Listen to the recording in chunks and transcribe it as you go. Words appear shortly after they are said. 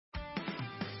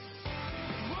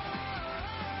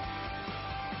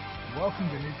Welcome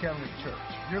to New Covenant Church.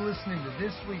 You're listening to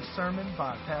this week's sermon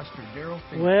by Pastor Darrell.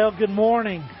 Well, good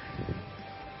morning.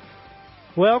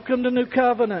 Welcome to New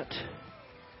Covenant.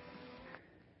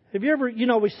 Have you ever,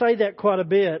 we say that quite a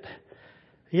bit.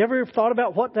 You ever thought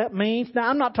about what that means? Now,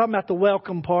 I'm not talking about the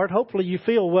welcome part. Hopefully you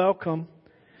feel welcome.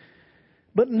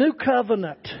 But New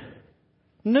Covenant.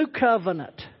 New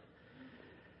Covenant.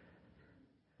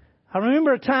 I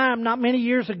remember a time not many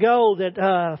years ago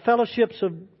that fellowships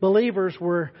of believers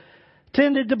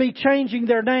tended to be changing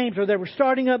their names, or they were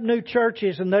starting up new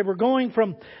churches, and they were going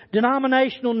from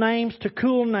denominational names to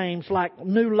cool names like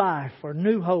New Life or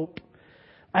New Hope,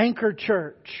 Anchor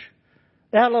Church,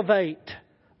 Elevate,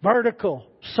 Vertical,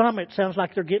 Summit. Sounds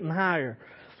like they're getting higher.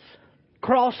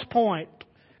 Cross Point,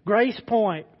 Grace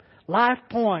Point, Life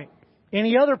Point,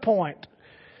 any other point.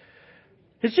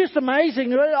 It's just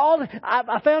amazing.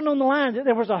 I found on the line that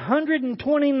there was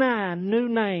 129 new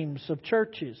names of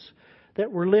churches that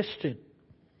were listed.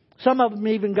 Some of them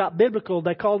even got biblical.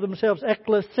 They called themselves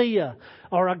Ecclesia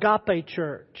or Agape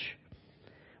Church.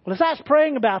 Well, as I was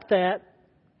praying about that,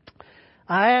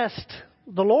 I asked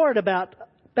the Lord about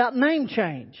name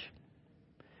change.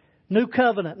 New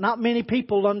Covenant. Not many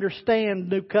people understand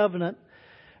New Covenant.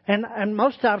 And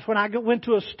most times when I went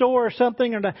to a store or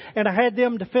something and I had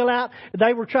them to fill out,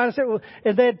 they were trying to say, well,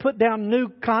 and they had put down New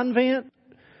Convent,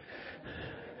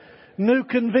 New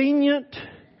Convenient,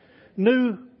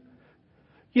 New,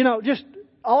 just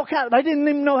all kinds. They didn't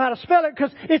even know how to spell it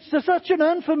because it's such an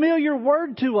unfamiliar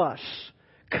word to us.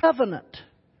 Covenant.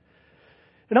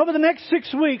 And over the next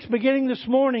 6 weeks, beginning this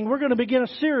morning, we're going to begin a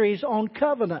series on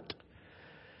covenant.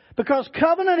 Because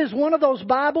covenant is one of those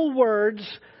Bible words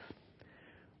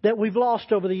that we've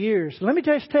lost over the years. Let me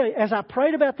just tell you, as I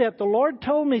prayed about that, the Lord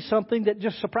told me something that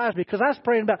just surprised me. Because I was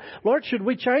praying about, Lord, should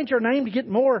we change our name to get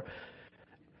more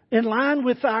in line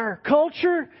with our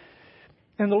culture?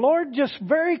 And the Lord just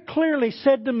very clearly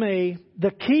said to me, the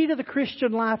key to the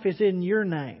Christian life is in your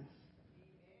name.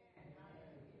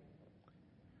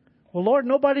 Well, Lord,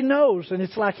 nobody knows. And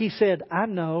it's like He said, I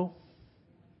know.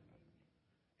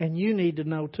 And you need to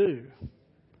know too.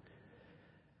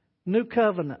 New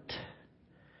Covenant.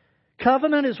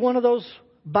 Covenant is one of those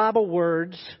Bible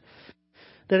words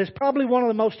that is probably one of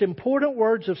the most important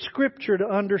words of Scripture to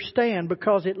understand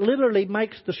because it literally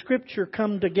makes the Scripture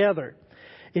come together.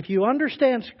 If you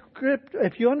understand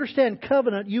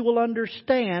covenant, you will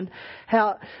understand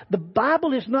how the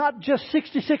Bible is not just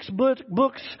 66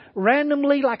 books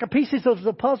randomly like pieces of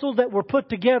the puzzle that were put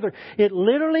together. It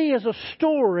literally is a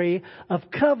story of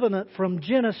covenant from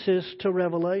Genesis to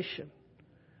Revelation.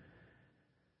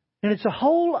 And it's the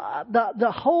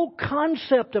whole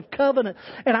concept of covenant.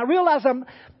 And I realize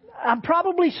I'm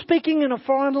probably speaking in a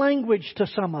foreign language to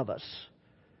some of us.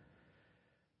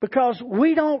 Because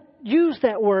we don't use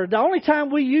that word. The only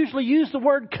time we usually use the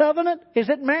word covenant is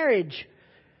at marriage.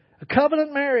 A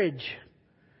covenant marriage.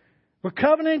 We're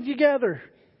covenanting together.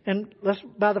 And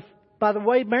by the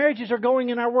way marriages are going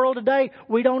in our world today,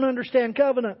 we don't understand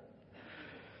covenant.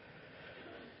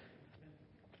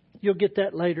 You'll get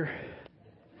that later.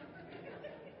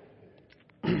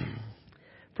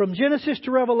 From Genesis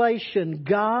to Revelation,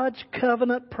 God's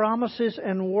covenant promises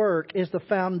and work is the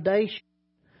foundation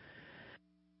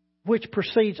which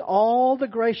precedes all the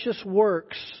gracious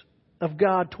works of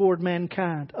God toward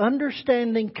mankind.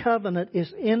 Understanding covenant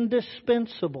is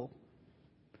indispensable.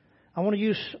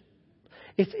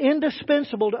 It's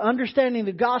indispensable to understanding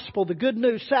the gospel, the good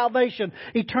news, salvation,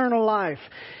 eternal life.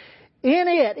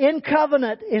 In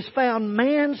covenant is found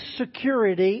man's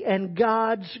security and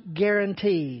God's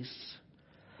guarantees.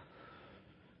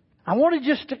 I want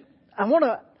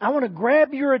to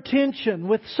grab your attention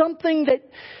with something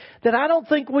that I don't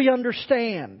think we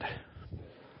understand.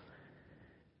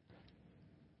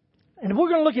 And we're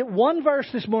going to look at one verse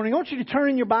this morning. I want you to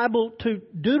turn in your Bible to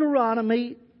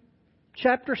Deuteronomy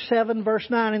chapter 7, verse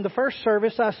 9. In the first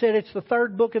service, I said it's the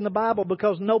third book in the Bible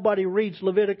because nobody reads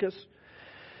Leviticus.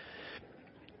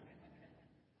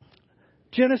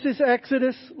 Genesis,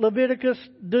 Exodus, Leviticus,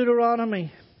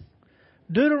 Deuteronomy.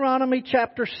 Deuteronomy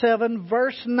chapter 7,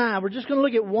 verse 9. We're just going to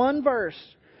look at one verse.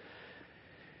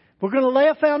 We're going to lay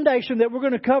a foundation that we're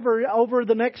going to cover over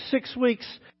the next 6 weeks.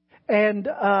 And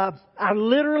I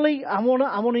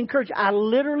want to encourage you. I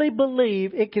literally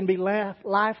believe it can be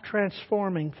life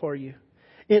transforming for you.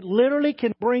 It literally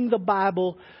can bring the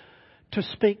Bible to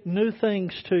speak new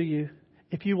things to you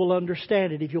if you will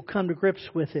understand it, if you'll come to grips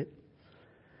with it.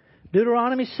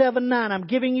 Deuteronomy 7:9. I'm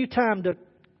giving you time to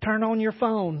turn on your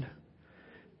phone.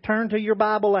 Turn to your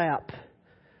Bible app.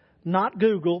 Not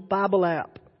Google, Bible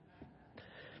app.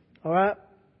 All right?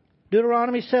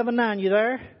 Deuteronomy 7:9. You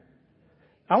there?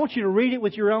 I want you to read it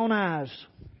with your own eyes.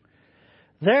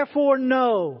 Therefore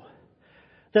know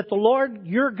that the Lord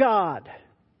your God,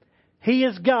 He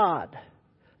is God,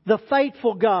 the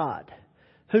faithful God,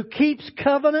 who keeps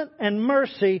covenant and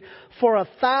mercy for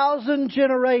 1,000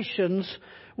 generations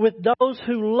with those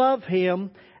who love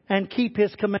Him and keep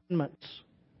His commandments.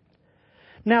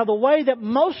 Now, the way that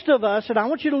most of us, and I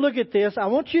want you to look at this, I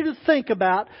want you to think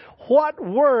about what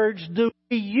words do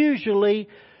we usually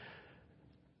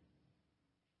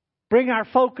bring our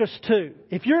focus to.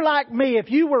 If you're like me,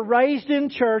 if you were raised in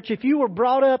church, if you were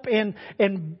brought up in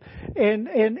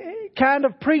kind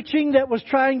of preaching that was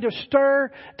trying to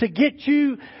stir to get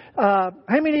you, how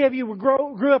many of you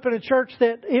grew up in a church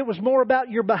that it was more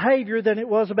about your behavior than it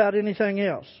was about anything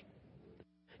else?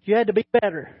 You had to be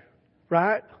better,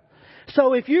 right?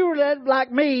 So if you were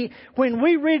like me, when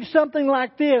we read something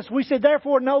like this, we said,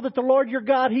 therefore know that the Lord your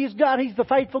God, He's God, He's the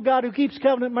faithful God who keeps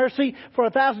covenant mercy for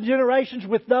 1,000 generations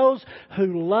with those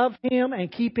who love Him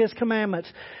and keep His commandments.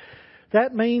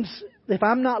 That means if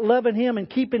I'm not loving Him and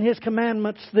keeping His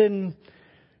commandments, then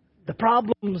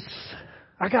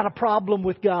I got a problem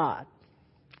with God.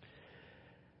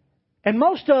 And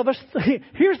most of us,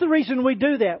 here's the reason we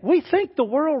do that. We think the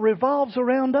world revolves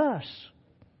around us.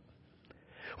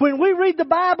 When we read the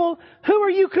Bible, who are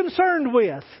you concerned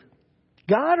with?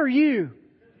 God or you?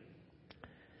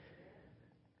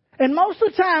 And most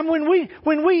of the time when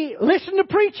we listen to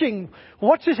preaching,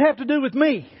 what's this have to do with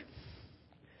me?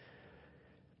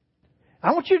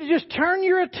 I want you to just turn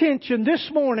your attention this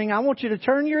morning. I want you to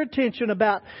turn your attention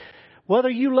about whether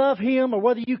you love Him or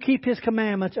whether you keep His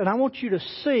commandments. And I want you to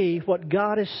see what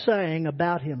God is saying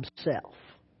about Himself.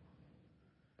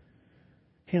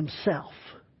 Himself.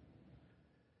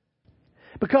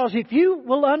 Because if you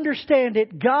will understand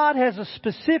it, God has a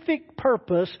specific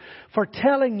purpose for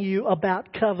telling you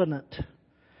about covenant.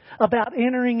 About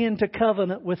entering into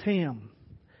covenant with Him.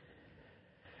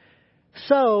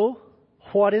 So,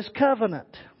 what is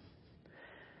covenant?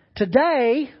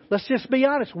 Today, let's just be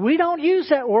honest, we don't use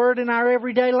that word in our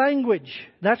everyday language.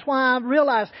 That's why I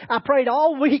realized I prayed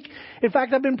all week. In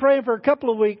fact, I've been praying for a couple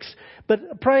of weeks,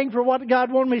 but praying for what God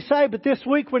wanted me to say. But this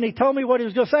week when He told me what He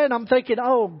was going to say, and I'm thinking,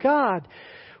 oh God,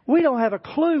 we don't have a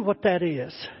clue what that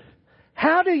is.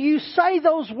 How do you say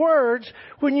those words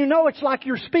when you know it's like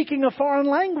you're speaking a foreign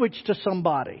language to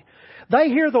somebody? They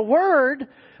hear the word,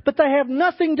 but they have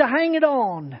nothing to hang it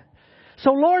on.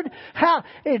 So Lord, how?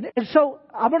 And so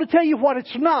I'm going to tell you what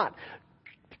it's not.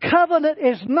 Covenant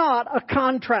is not a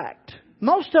contract.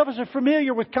 Most of us are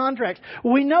familiar with contracts.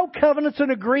 We know covenant's an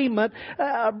agreement,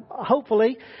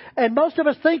 hopefully. And most of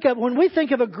us when we think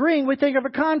of agreeing, we think of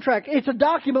a contract. It's a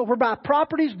document whereby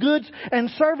properties, goods, and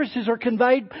services are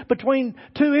conveyed between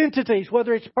two entities,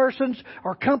 whether it's persons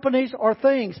or companies or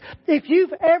things. If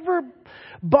you've ever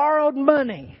borrowed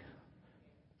money,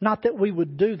 not that we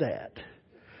would do that.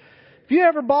 If you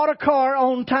ever bought a car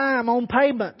on time, on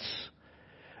payments,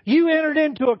 you entered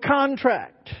into a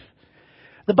contract.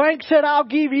 The bank said, I'll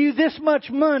give you this much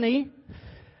money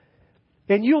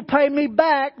and you'll pay me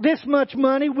back this much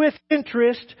money with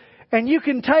interest, and you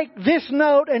can take this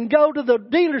note and go to the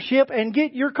dealership and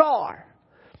get your car.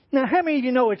 Now, how many of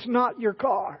you know it's not your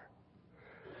car?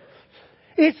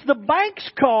 It's the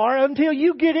bank's car until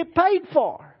you get it paid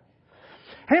for.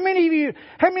 How many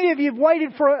of you have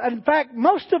waited for, in fact,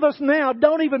 most of us now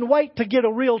don't even wait to get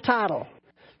a real title.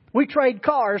 We trade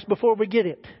cars before we get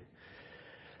it.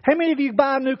 How many of you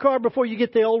buy a new car before you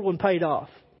get the old one paid off?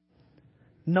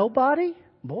 Nobody?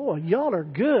 Boy, y'all are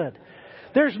good.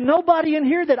 There's nobody in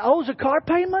here that owes a car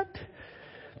payment?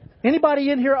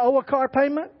 Anybody in here owe a car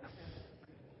payment?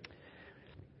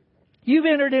 You've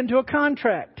entered into a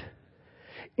contract.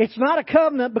 It's not a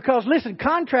covenant because, listen,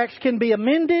 contracts can be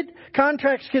amended.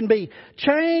 Contracts can be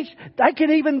changed. They can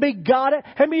even be got.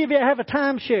 How many of you have a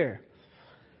timeshare?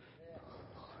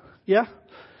 Yeah?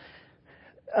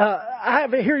 I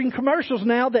have hearing commercials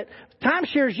now that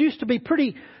timeshares used to be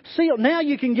pretty sealed. Now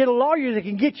you can get a lawyer that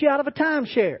can get you out of a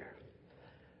timeshare.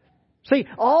 See,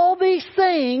 all these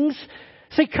things,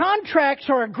 contracts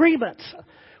are agreements.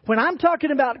 When I'm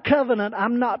talking about covenant,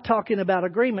 I'm not talking about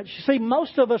agreements. You see,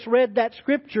 most of us read that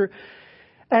scripture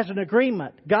as an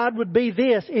agreement. God would be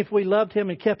this if we loved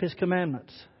Him and kept His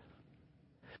commandments.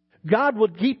 God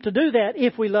would keep to do that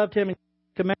if we loved Him and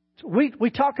kept His commandments.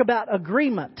 We talk about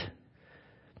agreement.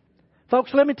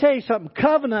 Folks, let me tell you something.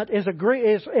 Covenant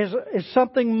is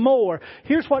something more.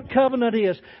 Here's what covenant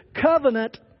is.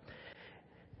 Covenant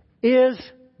is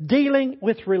dealing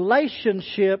with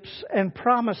relationships and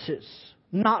promises,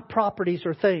 not properties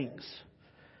or things.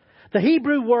 The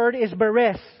Hebrew word is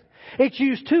bereth. It's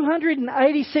used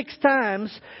 286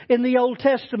 times in the Old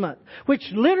Testament, which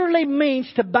literally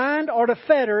means to bind or to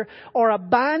fetter or a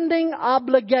binding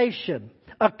obligation.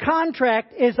 A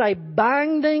contract is a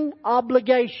binding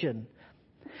obligation.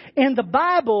 In the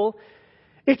Bible,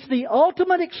 it's the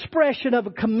ultimate expression of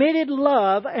a committed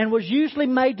love and was usually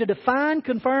made to define,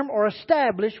 confirm, or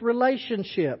establish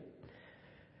relationship.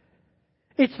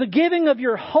 It's the giving of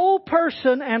your whole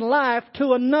person and life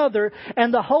to another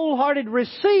and the wholehearted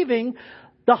receiving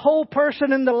the whole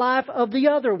person and the life of the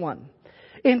other one.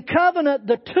 In covenant,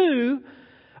 the two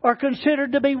are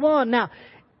considered to be one. Now,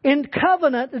 in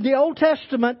covenant, in the Old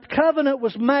Testament, covenant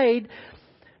was made.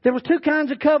 There was two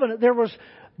kinds of covenant. There was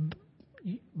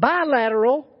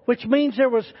bilateral, which means there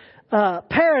was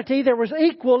parity. There was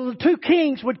equal. The two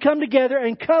kings would come together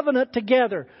and covenant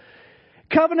together.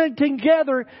 Covenant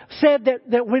together said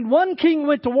that when one king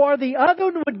went to war, the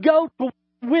other would go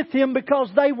with him because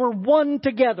they were one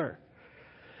together.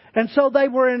 And so they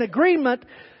were in agreement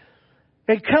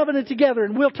and covenant together.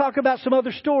 And we'll talk about some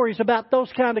other stories about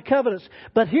those kind of covenants.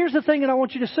 But here's the thing that I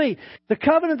want you to see. The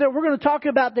covenant that we're going to talk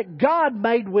about that God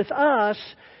made with us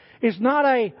is not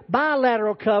a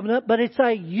bilateral covenant, but it's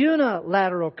a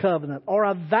unilateral covenant or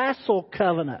a vassal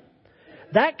covenant.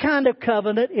 That kind of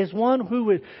covenant is one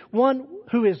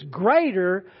who is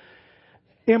greater,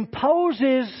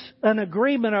 imposes an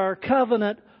agreement or a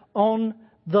covenant on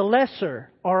the lesser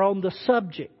or on the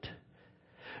subject.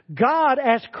 God,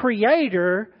 as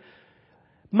Creator,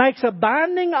 makes a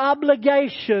binding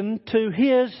obligation to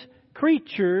His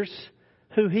creatures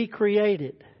who He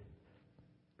created.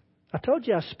 I told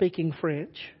you I was speaking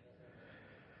French.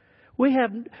 We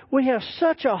have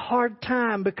such a hard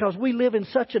time because we live in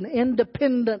such an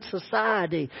independent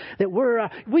society that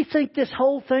we think this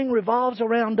whole thing revolves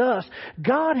around us.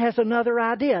 God has another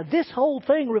idea. This whole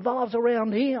thing revolves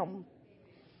around Him.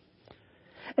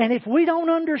 And if we don't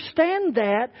understand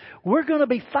that, we're going to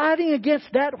be fighting against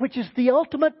that which is the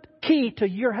ultimate key to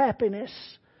your happiness,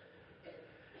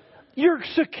 your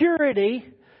security,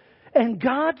 and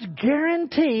God's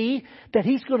guarantee that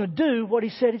He's going to do what He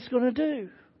said He's going to do.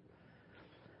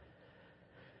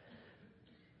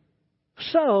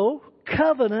 So,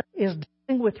 covenant is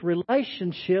dealing with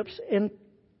relationships and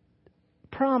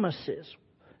promises.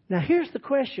 Now, here's the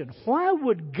question. Why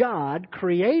would God,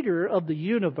 Creator of the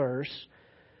universe,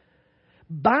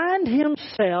 bind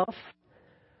Himself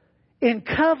in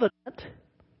covenant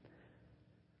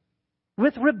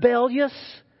with rebellious,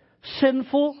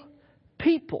 sinful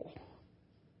people?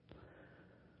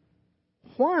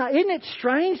 Why? Isn't it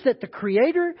strange that the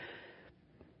Creator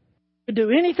could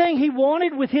do anything He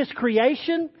wanted with His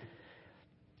creation,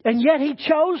 and yet He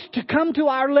chose to come to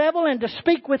our level and to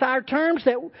speak with our terms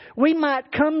that we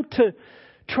might come to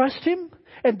trust Him?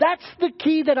 And that's the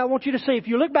key that I want you to see. If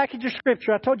you look back at your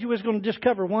scripture, I told you we was going to just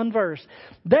cover one verse.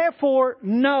 Therefore,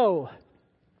 know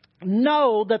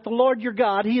that the Lord your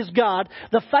God, He is God,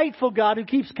 the faithful God who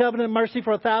keeps covenant and mercy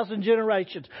for 1,000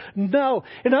 generations. Know.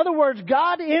 In other words,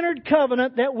 God entered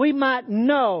covenant that we might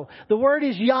know. The word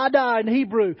is yada in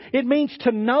Hebrew. It means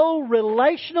to know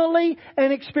relationally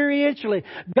and experientially.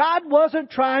 God wasn't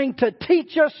trying to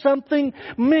teach us something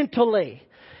mentally.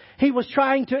 He was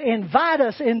trying to invite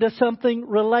us into something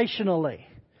relationally.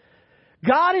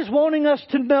 God is wanting us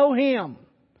to know Him.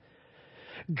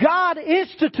 God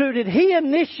instituted, He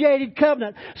initiated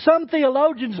covenant. Some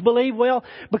theologians believe,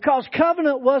 because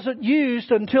covenant wasn't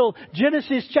used until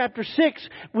Genesis chapter 6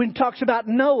 when it talks about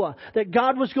Noah, that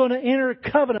God was going to enter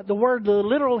covenant. The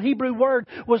literal Hebrew word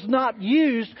was not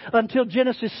used until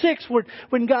Genesis 6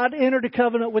 when God entered a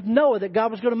covenant with Noah, that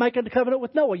God was going to make a covenant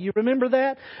with Noah. You remember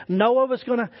that? Noah was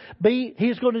going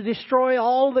to destroy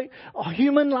all the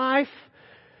human life.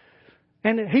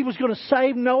 And He was going to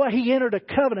save Noah. He entered a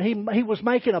covenant. He was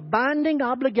making a binding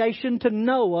obligation to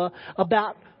Noah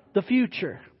about the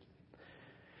future.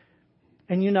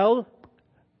 And you know,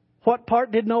 what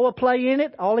part did Noah play in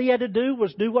it? All he had to do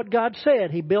was do what God said.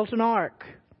 He built an ark.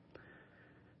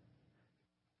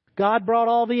 God brought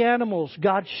all the animals.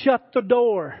 God shut the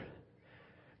door.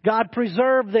 God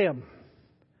preserved them.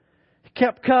 He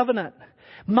kept covenant.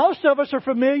 Most of us are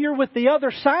familiar with the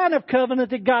other sign of covenant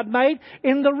that God made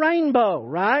in the rainbow,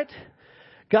 right?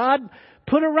 God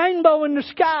put a rainbow in the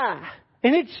sky,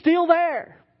 and it's still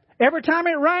there. Every time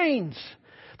it rains,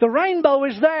 the rainbow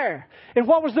is there. And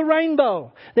what was the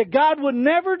rainbow? That God would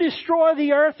never destroy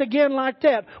the earth again like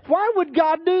that. Why would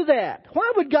God do that?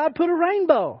 Why would God put a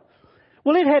rainbow?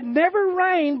 Well, it had never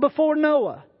rained before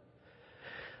Noah.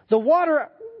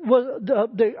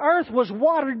 The earth was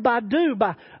watered by dew,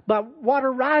 by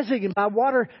water rising and by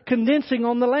water condensing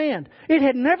on the land. It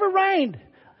had never rained.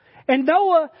 And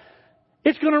Noah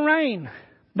It's going to rain,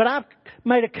 but I've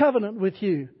made a covenant with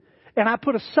you. And I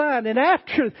put a sign, and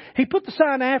He put the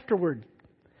sign afterward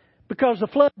because the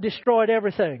flood destroyed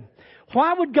everything.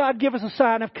 Why would God give us a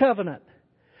sign of covenant?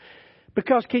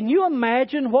 Because can you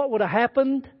imagine what would have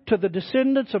happened to the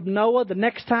descendants of Noah the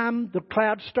next time the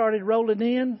clouds started rolling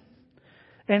in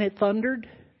and it thundered?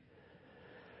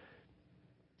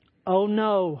 Oh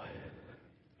no,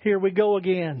 here we go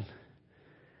again.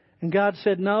 And God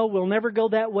said, no, we'll never go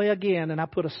that way again. And I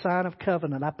put a sign of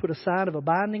covenant. I put a sign of a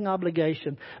binding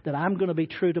obligation that I'm going to be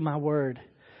true to my word.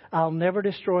 I'll never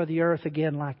destroy the earth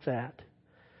again like that.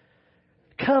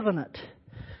 Covenant.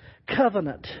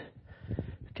 Covenant.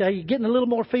 Okay, you're getting a little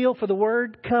more feel for the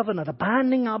word covenant, a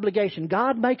binding obligation,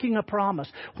 God making a promise.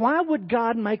 Why would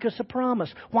God make us a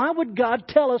promise? Why would God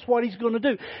tell us what He's going to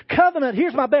do? Covenant,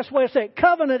 here's my best way to say it.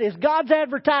 Covenant is God's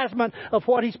advertisement of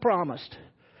what He's promised.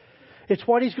 It's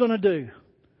what He's going to do.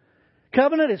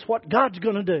 Covenant is what God's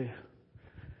going to do.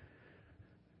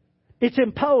 It's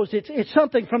imposed. It's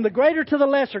something from the greater to the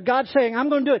lesser. God's saying, I'm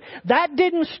going to do it. That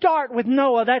didn't start with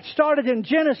Noah. That started in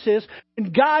Genesis.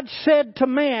 And God said to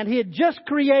man, He had just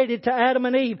created to Adam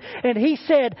and Eve. And He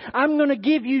said, I'm going to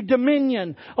give you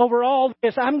dominion over all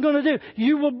this. I'm going to do.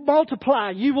 You will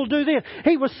multiply. You will do this.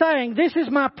 He was saying, this is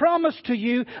my promise to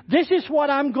you. This is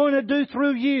what I'm going to do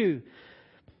through you.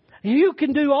 You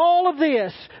can do all of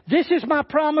this. This is my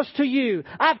promise to you.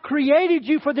 I've created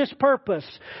you for this purpose.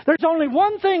 There's only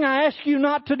one thing I ask you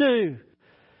not to do.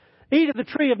 Eat of the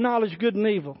tree of knowledge, good and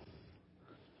evil.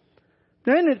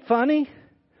 Isn't it funny?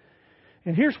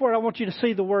 And here's where I want you to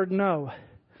see the word know.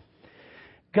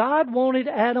 God wanted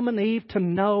Adam and Eve to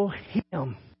know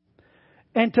Him.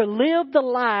 And to live the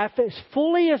life as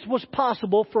fully as was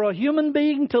possible for a human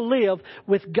being to live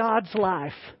with God's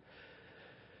life.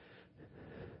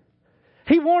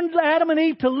 He wanted Adam and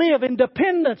Eve to live in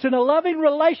dependence in a loving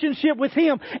relationship with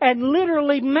Him and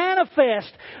literally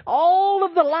manifest all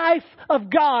of the life of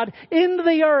God into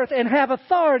the earth and have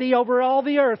authority over all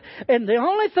the earth. And the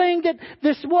only thing that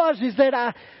this was is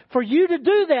that for you to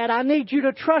do that, I need you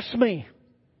to trust me.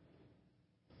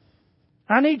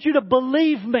 I need you to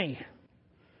believe me.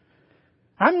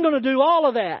 I'm going to do all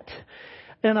of that.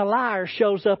 And a liar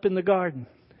shows up in the garden.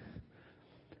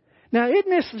 Now, isn't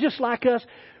this just like us?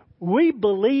 We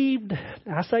believed,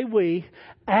 I say we,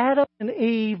 Adam and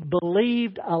Eve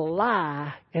believed a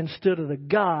lie instead of the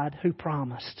God who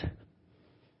promised.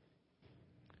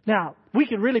 Now, we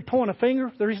can really point a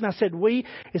finger. The reason I said we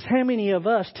is how many of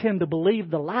us tend to believe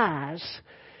the lies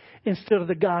instead of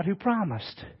the God who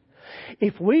promised.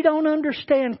 If we don't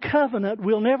understand covenant,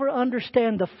 we'll never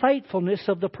understand the faithfulness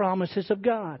of the promises of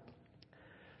God.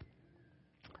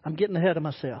 I'm getting ahead of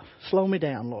myself. Slow me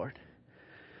down, Lord.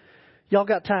 Y'all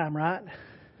got time, right?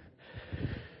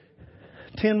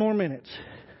 10 more minutes.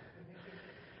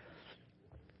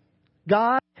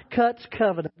 God cuts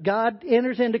covenant. God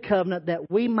enters into covenant that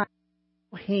we might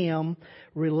know Him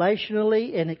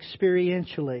relationally and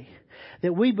experientially.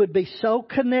 That we would be so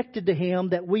connected to Him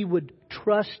that we would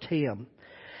trust Him.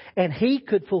 And He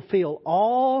could fulfill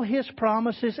all His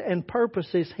promises and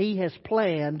purposes He has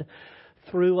planned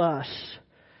through us.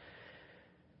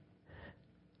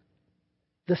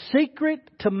 The secret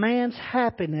to man's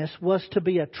happiness was to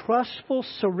be a trustful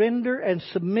surrender and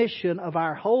submission of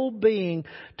our whole being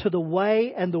to the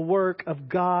way and the work of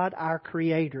God, our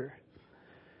Creator.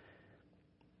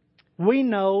 We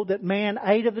know that man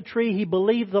ate of the tree. He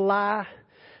believed the lie.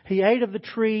 He ate of the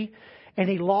tree and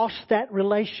he lost that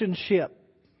relationship.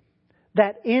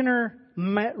 That inner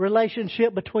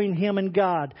relationship between him and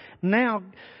God. Now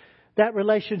that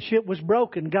relationship was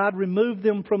broken. God removed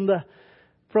them from the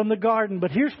garden.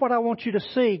 But here's what I want you to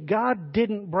see. God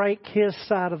didn't break His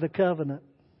side of the covenant.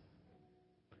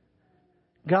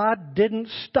 God didn't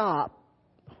stop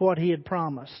what He had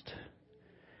promised.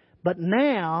 But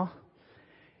now,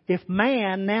 if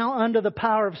man, now under the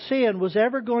power of sin, was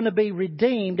ever going to be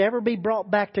redeemed, ever be brought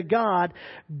back to God,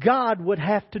 God would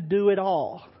have to do it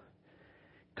all.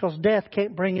 Because death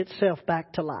can't bring itself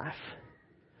back to life.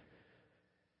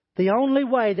 The only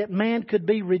way that man could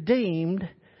be redeemed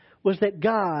was that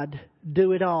God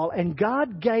do it all. And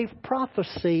God gave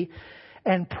prophecy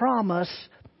and promise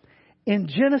in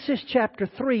Genesis chapter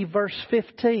 3 verse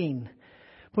 15.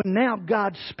 When now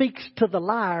God speaks to the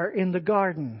liar in the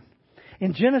garden.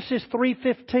 In Genesis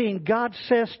 3:15, God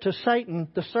says to Satan,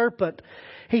 the serpent,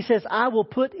 He says, I will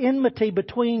put enmity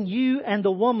between you and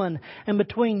the woman and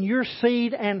between your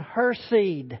seed and her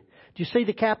seed. Do you see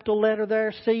the capital letter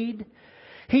there, seed?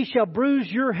 He shall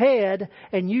bruise your head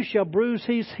and you shall bruise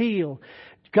his heel.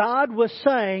 God was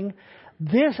saying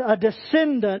a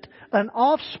descendant, an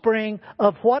offspring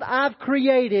of what I've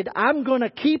created. I'm going to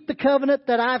keep the covenant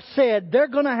that I've said. They're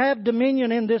going to have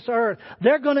dominion in this earth.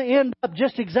 They're going to end up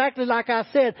just exactly like I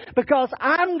said, because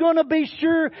I'm going to be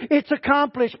sure it's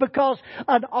accomplished, because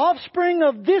an offspring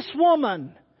of this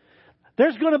woman,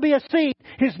 there's going to be a seed.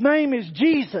 His name is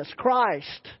Jesus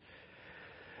Christ.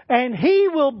 And He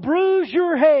will bruise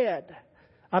your head.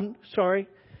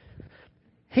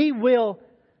 He will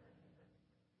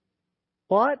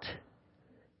what?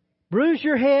 Bruise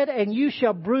your head, and you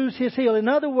shall bruise his heel. In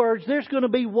other words, there's going to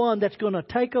be one that's going to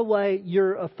take away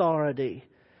your authority.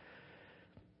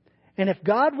 And if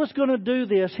God was going to do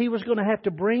this, He was going to have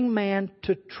to bring man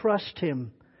to trust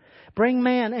Him. Bring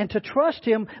man, and to trust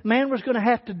Him, man was going to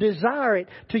have to desire it,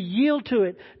 to yield to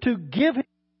it, to give him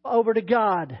over to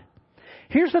God.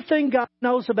 Here's the thing God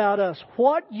knows about us.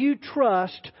 What you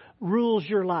trust rules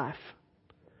your life.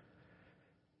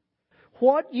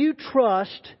 What you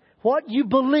trust, what you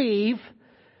believe,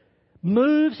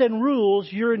 moves and rules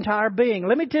your entire being.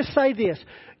 Let me just say this.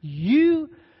 You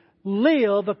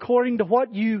live according to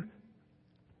what you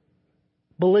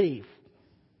believe.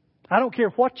 I don't care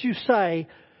what you say.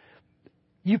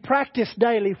 You practice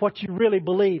daily what you really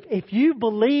believe. If you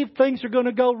believe things are going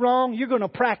to go wrong, you're going to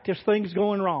practice things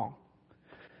going wrong.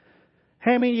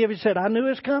 How many of you said, I knew it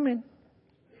was coming?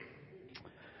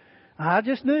 I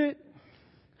just knew it.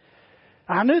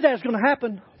 I knew that was going to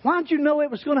happen. Why did you know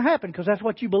it was going to happen? Because that's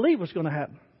what you believe was going to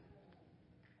happen.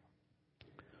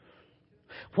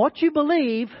 What you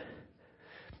believe,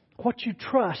 what you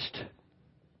trust,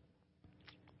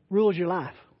 rules your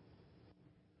life.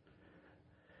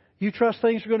 You trust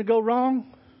things are going to go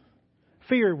wrong,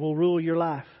 fear will rule your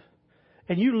life.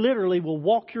 And you literally will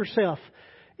walk yourself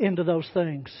into those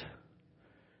things.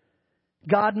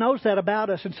 God knows that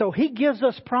about us. And so He gives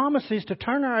us promises to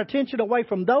turn our attention away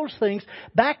from those things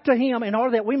back to Him in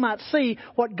order that we might see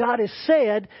what God has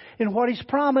said and what He's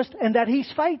promised, and that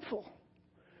He's faithful.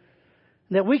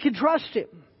 That we can trust Him.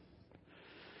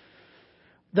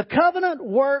 The covenant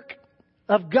work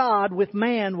of God with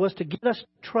man was to get us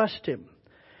to trust Him.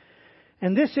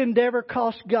 And this endeavor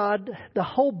cost God, the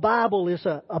whole Bible is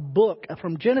a book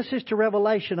from Genesis to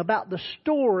Revelation about the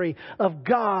story of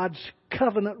God's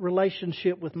covenant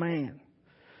relationship with man.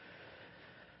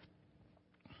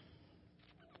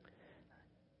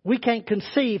 We can't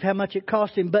conceive how much it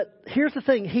cost Him, but here's the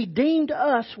thing. He deemed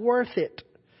us worth it.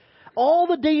 All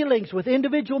the dealings with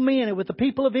individual men and with the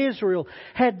people of Israel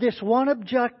had this one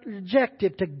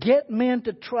objective, to get men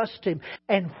to trust Him.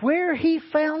 And where He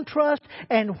found trust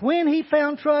and when He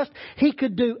found trust, He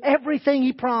could do everything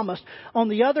He promised. On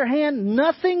the other hand,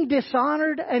 nothing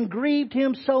dishonored and grieved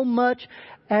Him so much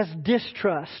as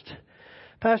distrust.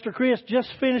 Pastor Chris just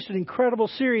finished an incredible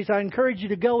series. I encourage you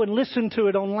to go and listen to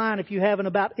it online if you haven't,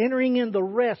 about entering in the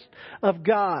rest of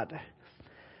God.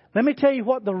 Let me tell you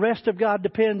what the rest of God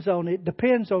depends on. It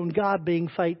depends on God being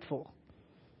faithful.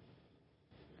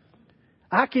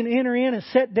 I can enter in and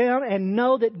sit down and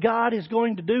know that God is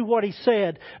going to do what He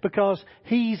said, because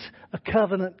He's a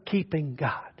covenant-keeping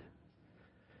God.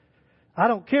 I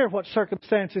don't care what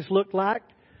circumstances look like.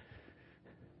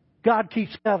 God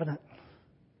keeps covenant.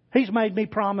 He's made me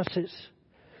promises.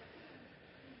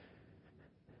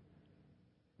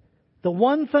 The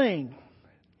one thing,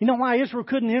 you know why Israel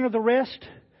couldn't enter the rest?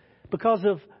 Because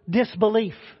of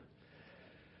disbelief.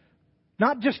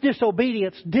 Not just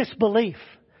disobedience, disbelief.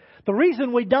 The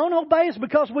reason we don't obey is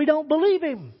because we don't believe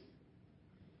Him.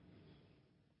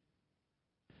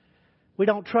 We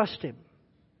don't trust Him.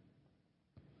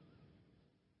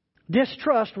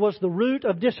 Distrust was the root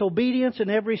of disobedience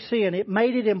and every sin. It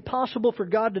made it impossible for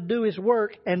God to do His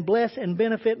work and bless and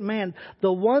benefit man.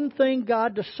 The one thing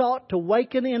God sought to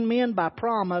waken in men by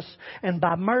promise and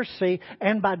by mercy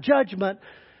and by judgment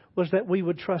was that we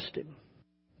would trust Him.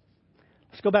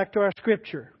 Let's go back to our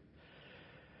scripture.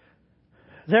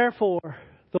 Therefore,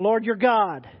 the Lord your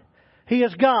God, He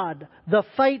is God, the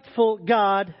faithful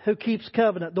God who keeps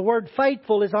covenant. The word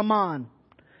faithful is aman,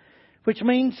 which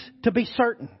means to be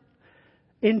certain,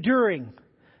 enduring,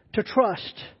 to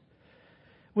trust.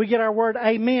 We get our word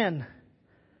amen,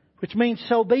 which means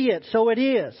so be it, so it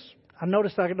is. I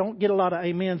noticed I don't get a lot of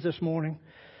amens this morning.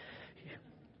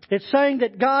 It's saying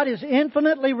that God is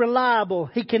infinitely reliable.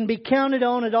 He can be counted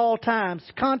on at all times,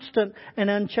 constant and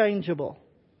unchangeable.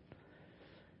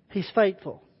 He's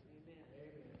faithful.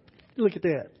 Look at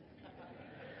that.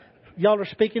 Y'all are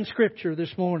speaking Scripture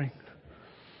this morning.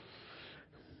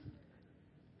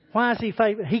 Why is He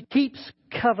faithful? He keeps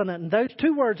covenant. And those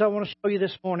two words I want to show you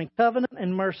this morning. Covenant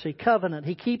and mercy. Covenant.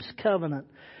 He keeps covenant.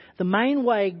 The main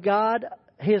way God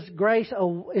His grace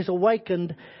is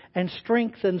awakened and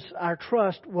strengthens our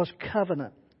trust was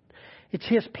covenant. It's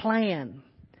His plan.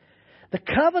 The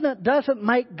covenant doesn't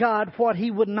make God what He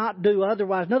would not do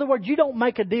otherwise. In other words, you don't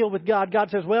make a deal with God. God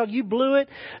says, well, you blew it,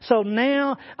 so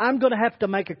now I'm going to have to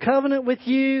make a covenant with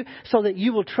you so that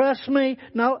you will trust me.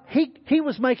 No, He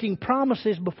was making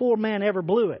promises before man ever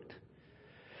blew it.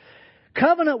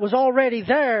 Covenant was already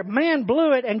there. Man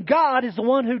blew it, and God is the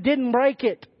one who didn't break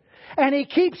it. And He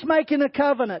keeps making a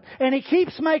covenant. And He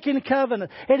keeps making a covenant.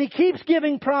 And He keeps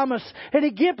giving promise. And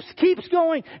He keeps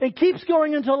going and keeps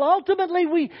going until ultimately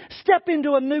we step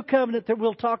into a new covenant that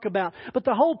we'll talk about. But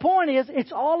the whole point is,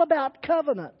 it's all about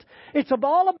covenant. It's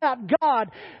all about God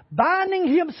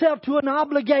binding Himself to an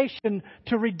obligation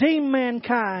to redeem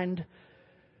mankind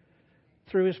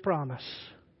through His promise.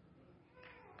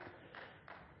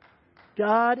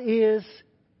 God is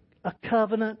a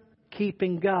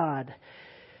covenant-keeping God.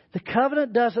 The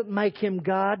covenant doesn't make Him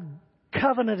God.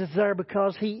 Covenant is there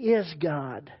because He is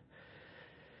God.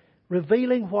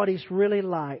 Revealing what He's really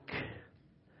like.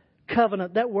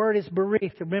 Covenant, that word is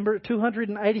berith. Remember,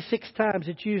 286 times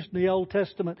it's used in the Old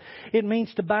Testament. It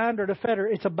means to bind or to fetter.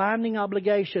 It's a binding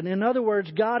obligation. In other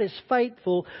words, God is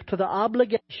faithful to the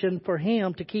obligation for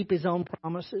Him to keep His own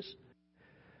promises.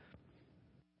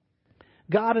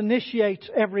 God initiates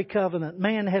every covenant.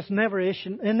 Man has never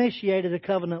initiated a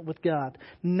covenant with God.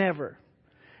 Never.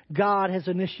 God has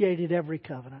initiated every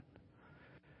covenant.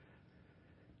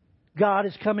 God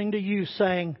is coming to you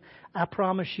saying, I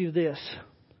promise you this.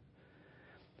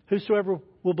 Whosoever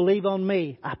will believe on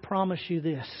me, I promise you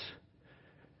this.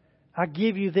 I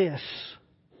give you this.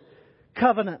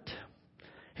 Covenant.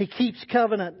 He keeps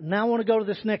covenant. Now I want to go to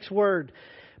this next word.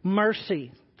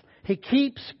 Mercy. He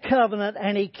keeps covenant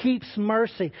and He keeps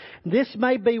mercy. This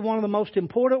may be one of the most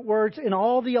important words in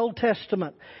all the Old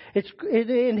Testament.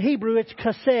 In Hebrew, it's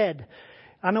chesed.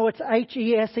 I know it's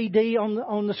H-E-S-E-D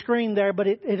on the screen there, but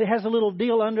it has a little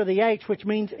deal under the H, which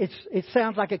means it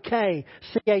sounds like a K,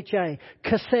 C-H-A.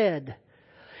 Chesed.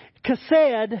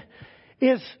 Chesed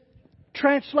is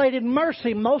translated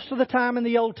mercy most of the time in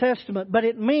the Old Testament, but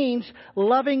it means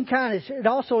loving kindness. It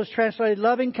also is translated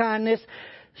loving kindness,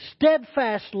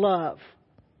 steadfast love.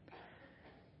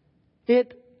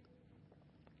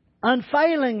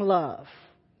 Unfailing love.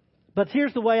 But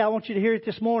here's the way I want you to hear it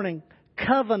this morning.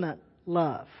 Covenant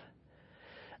love.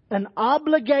 An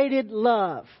obligated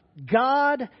love.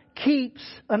 God keeps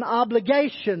an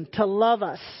obligation to love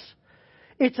us.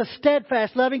 It's a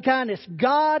steadfast loving kindness.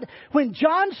 God, when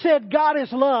John said God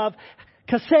is love,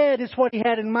 chesed is what he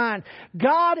had in mind.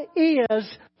 God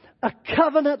is a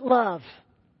covenant love.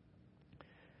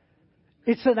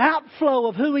 It's an outflow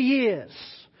of who He is.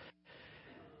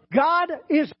 God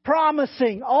is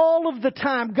promising all of the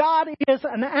time. God is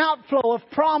an outflow of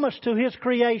promise to His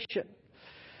creation.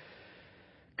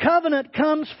 Covenant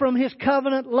comes from His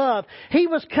covenant love. He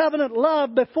was covenant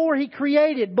love before He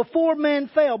created, before man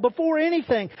fell, before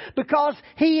anything, because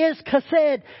He is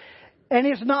chesed and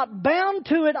is not bound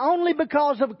to it only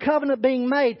because of a covenant being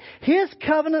made. His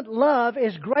covenant love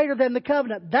is greater than the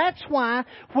covenant. That's why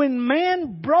when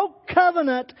man broke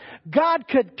covenant, God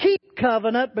could keep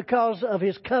covenant because of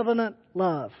His covenant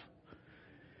love.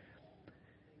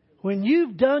 When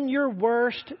you've done your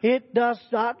worst, it does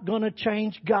not going to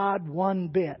change God one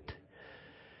bit.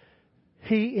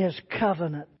 He is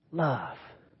covenant love.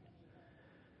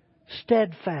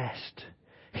 Steadfast.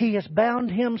 He has bound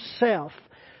Himself.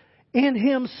 In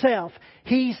Himself,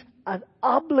 He's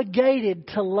obligated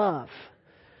to love.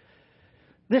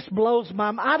 This blows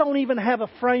my mind. I don't even have a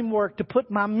framework to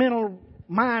put my mental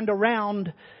mind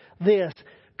around this.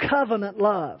 Covenant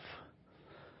love.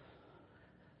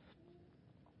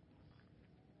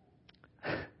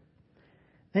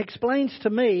 It explains to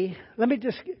me, how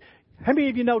many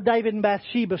of you know David and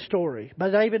Bathsheba's story? By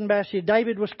David and Bathsheba.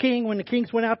 David was king when the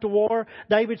kings went out to war.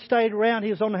 David stayed around.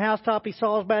 He was on the housetop. He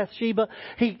saw Bathsheba.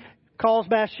 He calls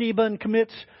Bathsheba and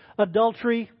commits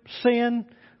adultery, sin,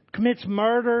 commits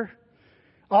murder.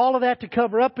 All of that to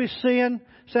cover up his sin.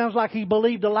 Sounds like he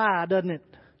believed a lie, doesn't it?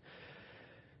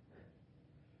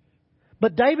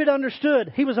 But David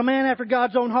understood. He was a man after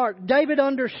God's own heart. David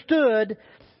understood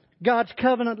God's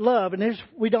covenant love. And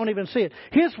we don't even see it.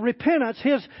 His repentance,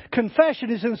 his confession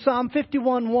is in Psalm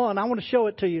 51:1. I want to show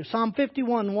it to you. Psalm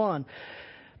 51:1.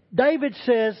 David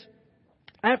says,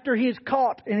 after he is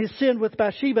caught in his sin with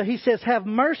Bathsheba, he says, have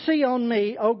mercy on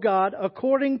me, O God,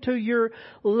 according to your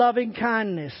loving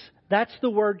kindness. That's the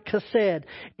word chesed.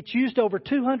 It's used over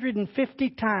 250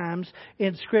 times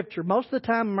in Scripture. Most of the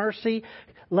time, mercy,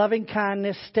 loving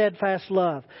kindness, steadfast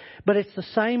love. But it's the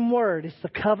same word. It's the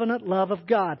covenant love of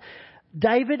God.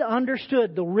 David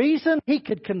understood the reason he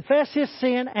could confess his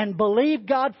sin and believe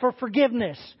God for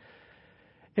forgiveness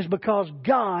is because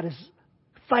God is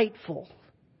faithful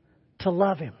to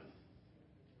love him.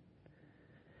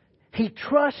 He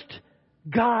trusts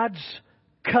God's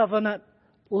covenant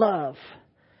love.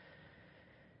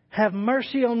 Have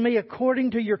mercy on me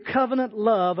according to your covenant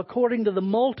love, according to the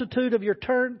multitude of your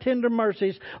tender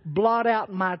mercies. Blot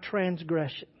out my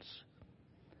transgressions.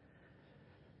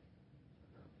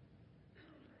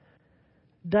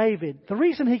 David, the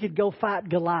reason he could go fight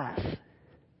Goliath.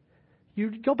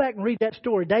 You go back and read that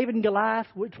story. David and Goliath,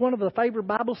 which one of the favorite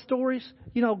Bible stories?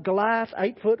 You know, Goliath,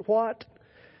 8 foot what?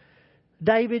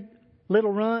 David,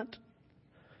 little runt.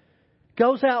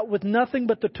 Goes out with nothing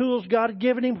but the tools God had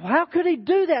given him. How could he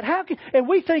do that? And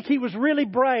we think he was really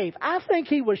brave. I think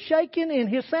he was shaking in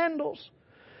his sandals.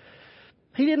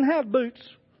 He didn't have boots.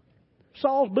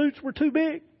 Saul's boots were too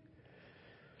big.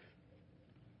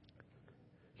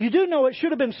 You do know it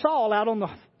should have been Saul out on the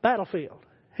battlefield.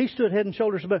 He stood head and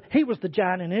shoulders above. He was the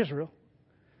giant in Israel.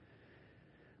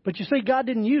 But you see, God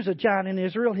didn't use a giant in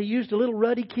Israel. He used a little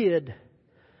ruddy kid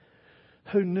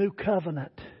who knew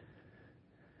covenant.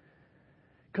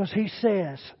 Because he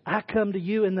says, I come to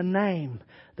you in the name,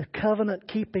 the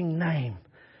covenant-keeping name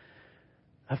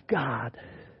of God.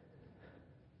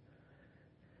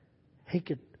 He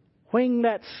could wing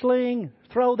that sling,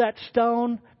 throw that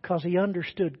stone, because he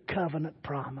understood covenant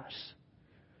promise.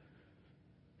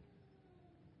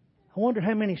 I wonder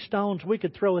how many stones we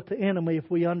could throw at the enemy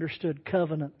if we understood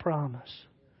covenant promise.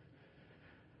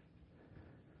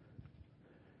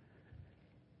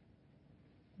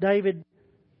 David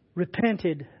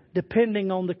repented,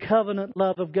 depending on the covenant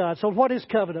love of God. So what is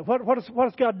covenant? What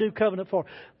does God do covenant for?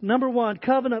 Number one,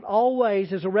 covenant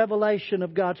always is a revelation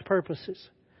of God's purposes.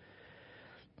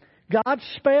 God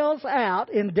spells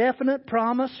out in definite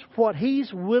promise what He's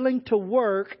willing to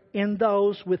work in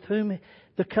those with whom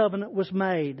the covenant was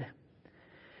made.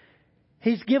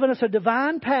 He's given us a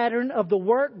divine pattern of the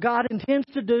work God intends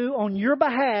to do on your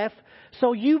behalf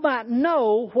so you might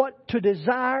know what to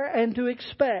desire and to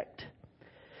expect.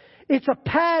 It's a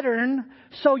pattern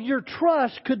so your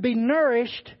trust could be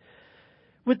nourished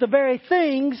with the very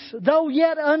things, though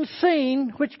yet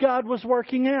unseen, which God was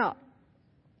working out.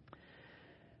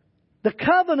 The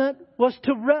covenant was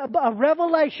a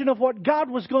revelation of what God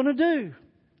was going to do.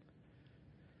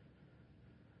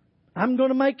 I'm going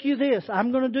to make you this.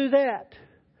 I'm going to do that.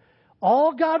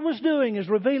 All God was doing is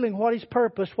revealing what His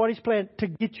purpose, what His plan, to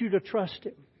get you to trust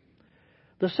Him.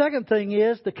 The second thing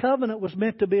is the covenant was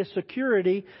meant to be a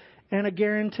security and a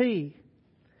guarantee.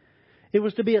 It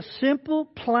was to be a simple,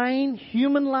 plain,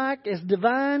 human-like, as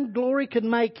divine glory could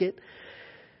make it.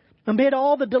 Amid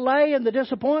all the delay and the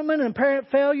disappointment and apparent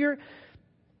failure,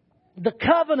 the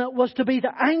covenant was to be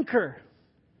the anchor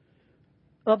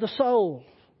of the soul,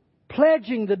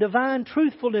 pledging the divine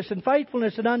truthfulness and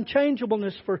faithfulness and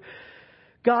unchangeableness for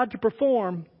God to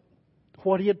perform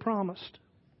what He had promised.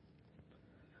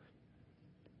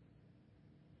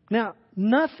 Now,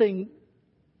 nothing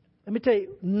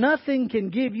can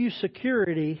give you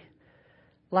security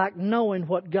like knowing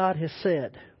what God has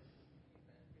said.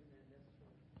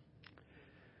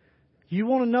 You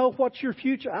want to know what's your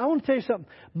future? I want to tell you something.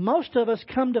 Most of us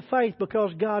come to faith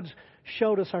because God's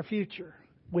showed us our future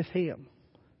with Him.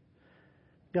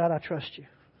 God, I trust you.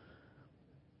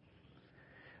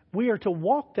 We are to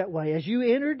walk that way. As you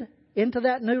entered into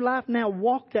that new life, now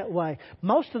walk that way.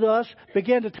 Most of us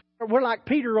we're like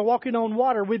Peter walking on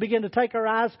water. We begin to take our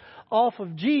eyes off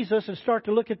of Jesus and start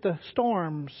to look at the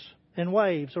storms and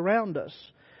waves around us.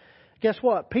 Guess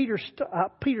what? Peter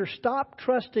stopped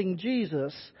trusting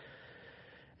Jesus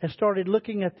and started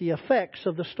looking at the effects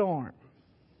of the storm.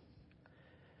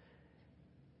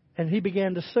 And he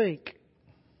began to sink.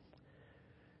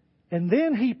 And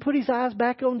then he put his eyes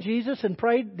back on Jesus and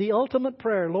prayed the ultimate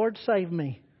prayer, Lord, save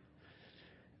me.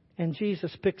 And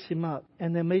Jesus picks him up.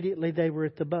 And immediately they were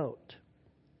at the boat.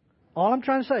 All I'm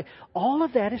trying to say, all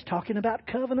of that is talking about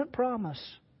covenant promise.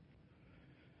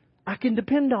 I can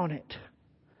depend on it.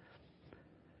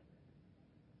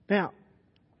 Now,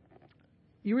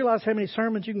 you realize how many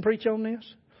sermons you can preach on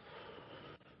this?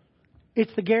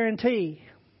 It's the guarantee.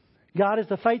 God is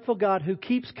the faithful God who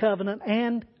keeps covenant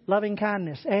and loving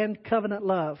kindness and covenant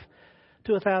love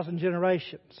to 1,000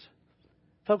 generations.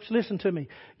 Folks, listen to me.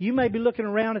 You may be looking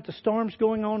around at the storms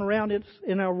going on around us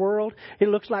in our world. It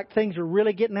looks like things are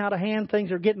really getting out of hand.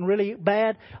 Things are getting really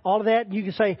bad. All of that. You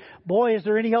can say, boy, is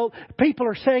there any hope? People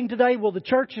are saying today, well, the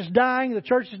church is dying. The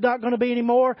church is not going to be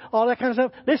anymore. All that kind of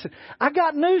stuff. Listen, I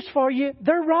got news for you.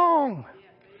 They're wrong.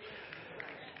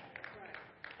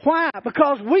 Why?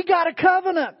 Because we got a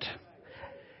covenant.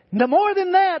 No more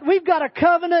than that, we've got a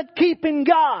covenant-keeping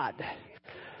God.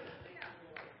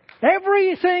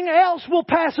 Everything else will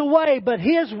pass away, but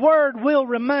His Word will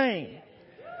remain.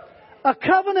 A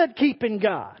covenant-keeping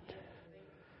God.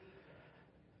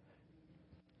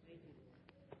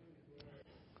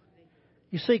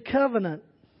 You see, covenant,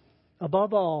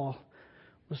 above all,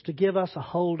 was to give us a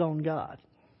hold on God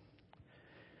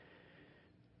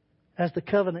as the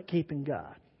covenant-keeping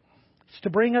God. It's to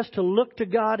bring us to look to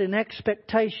God in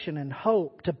expectation and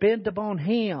hope, to bend upon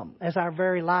Him as our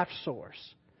very life source.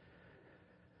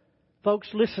 Folks,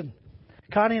 listen.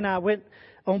 Connie and I went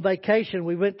on vacation.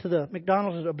 We went to the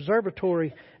McDonald's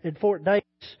Observatory in Fort Davis,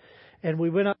 and we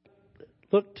went up,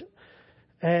 looked,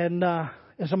 and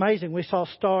it's amazing. We saw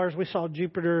stars. We saw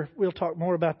Jupiter. We'll talk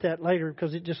more about that later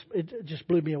because it just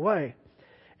blew me away.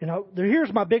 You know,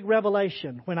 here's my big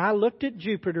revelation. When I looked at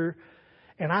Jupiter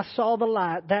and I saw the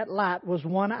light, that light was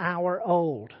 1 hour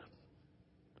old.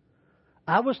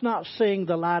 I was not seeing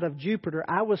the light of Jupiter.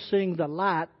 I was seeing the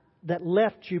light that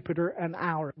left Jupiter an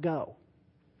hour ago.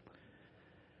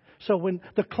 So when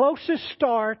the closest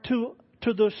star to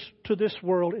this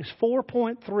world is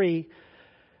 4.3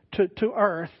 to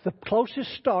Earth, the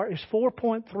closest star is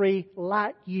 4.3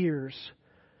 light years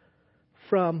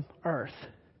from Earth.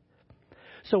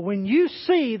 So when you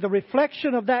see the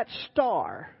reflection of that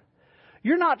star,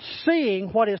 you're not seeing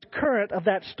what is current of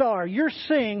that star. You're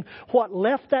seeing what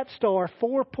left that star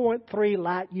 4.3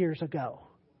 light years ago.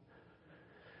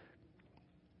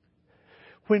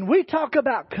 When we talk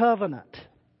about covenant,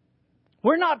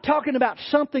 we're not talking about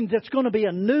something that's going to be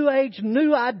a new age,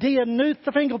 new idea, new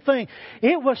single thing.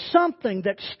 It was something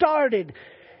that started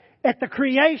at the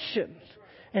creation.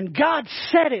 And God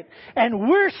said it. And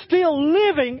we're still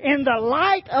living in the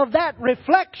light of that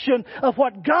reflection of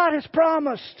what God has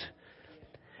promised.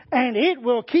 And it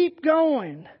will keep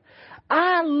going.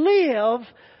 I live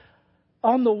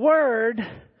on the Word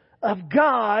of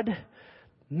God,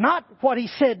 not what He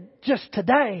said just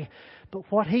today, but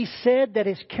what He said that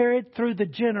is carried through the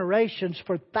generations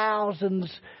for thousands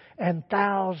and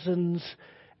thousands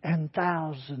and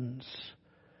thousands.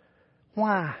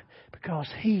 Why? Because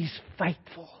He's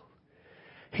faithful.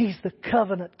 He's the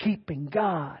covenant-keeping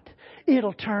God.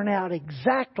 It'll turn out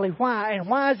exactly why. And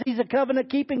why is He a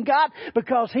covenant-keeping God?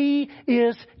 Because He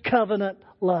is covenant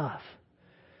love.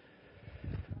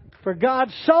 For God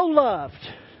so loved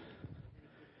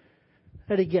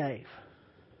that He gave.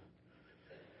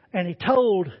 And He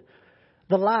told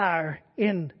the liar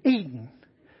in Eden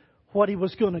what He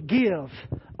was going to give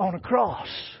on a cross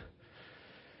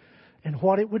and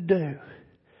what it would do.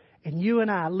 And you and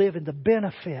I live in the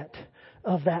benefit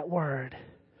of that word.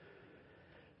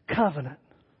 Covenant.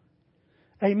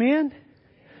 Amen?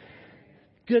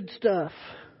 Good stuff.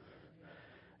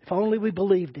 If only we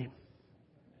believed Him.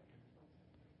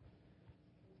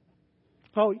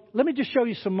 Oh, let me just show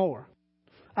you some more.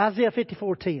 Isaiah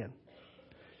 54:10.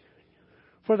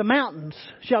 For the mountains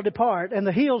shall depart, and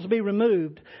the hills be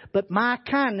removed. But my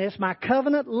kindness, my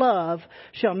covenant love,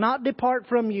 shall not depart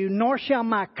from you, nor shall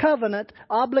my covenant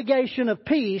obligation of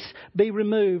peace be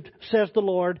removed, says the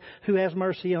Lord, who has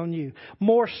mercy on you.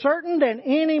 More certain than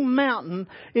any mountain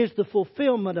is the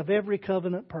fulfillment of every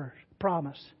covenant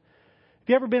promise. Have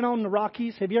you ever been on the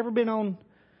Rockies? Have you ever been on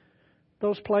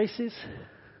those places?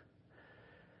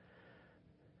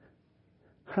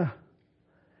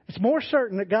 It's more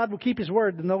certain that God will keep His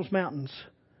word than those mountains.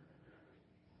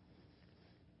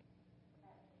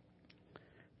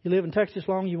 You live in Texas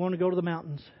long, you want to go to the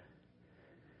mountains.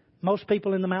 Most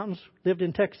people in the mountains lived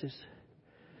in Texas.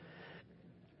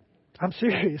 I'm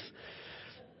serious.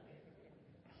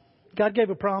 God gave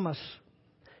a promise.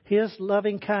 His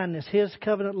loving kindness, His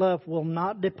covenant love will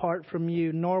not depart from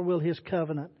you, nor will His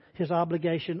covenant, His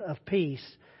obligation of peace,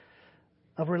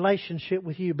 of relationship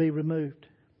with you be removed,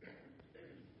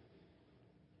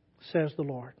 says the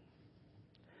Lord.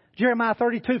 Jeremiah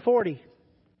 32:40.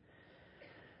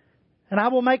 And I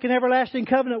will make an everlasting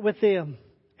covenant with them.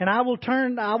 And I will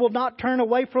not turn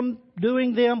away from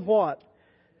doing them what?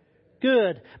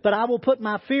 Good. But I will put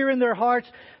my fear in their hearts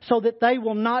so that they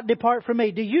will not depart from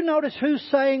me. Do you notice who's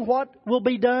saying what will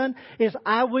be done? Is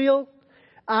I will,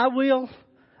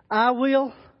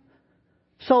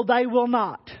 so they will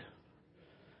not.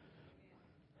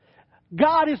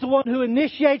 God is the one who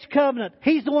initiates covenant.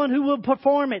 He's the one who will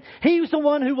perform it. He's the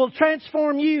one who will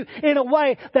transform you in a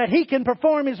way that He can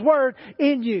perform His word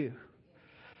in you.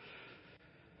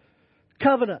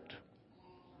 Covenant.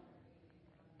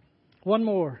 One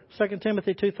more. 2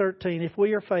 Timothy 2:13. If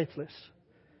we are faithless,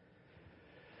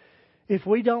 if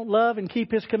we don't love and keep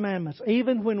His commandments,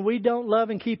 even when we don't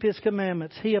love and keep His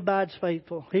commandments, He abides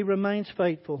faithful. He remains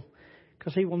faithful.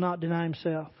 Because He will not deny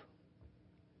Himself.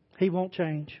 He won't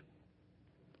change.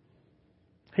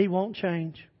 He won't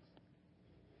change.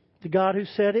 The God who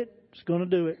said it is going to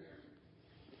do it.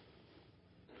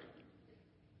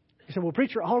 You say, well,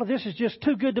 preacher, all of this is just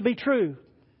too good to be true.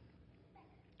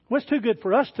 Well, it's too good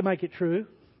for us to make it true.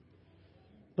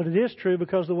 But it is true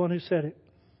because the one who said it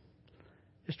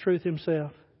is truth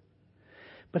Himself.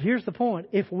 But here's the point.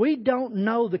 If we don't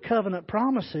know the covenant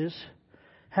promises,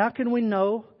 how can we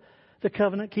know the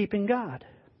covenant-keeping God?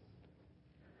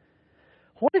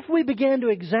 What if we began to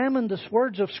examine the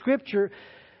words of Scripture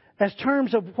as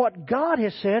terms of what God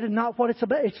has said and not what it's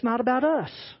about? It's not about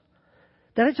us.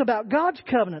 That it's about God's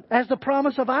covenant as the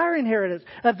promise of our inheritance,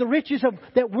 of the riches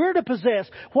that we're to possess.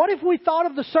 What if we thought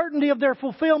of the certainty of their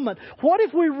fulfillment? What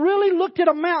if we really looked at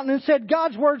a mountain and said,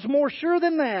 God's word's more sure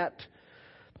than that?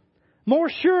 More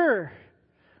sure.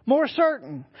 More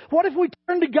certain. What if we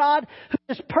turn to God who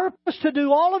has purpose to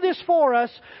do all of this for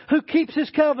us, who keeps His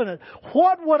covenant?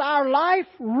 What would our life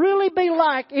really be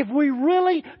like if we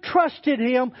really trusted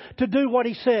Him to do what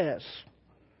He says?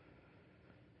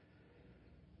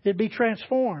 It'd be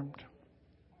transformed.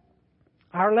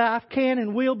 Our life can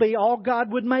and will be all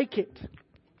God would make it.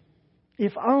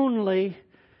 If only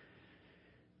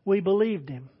we believed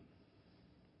Him.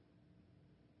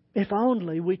 If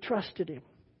only we trusted Him.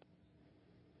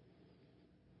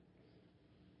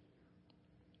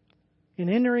 In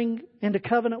entering into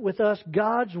covenant with us,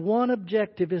 God's one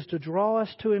objective is to draw us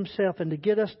to Himself and to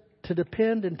get us to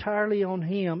depend entirely on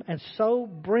Him, and so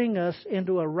bring us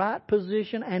into a right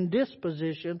position and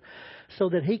disposition so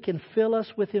that He can fill us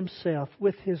with Himself,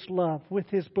 with His love, with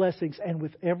His blessings, and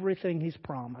with everything He's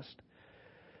promised.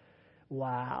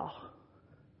 Wow.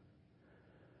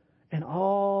 And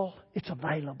all, it's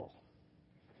available.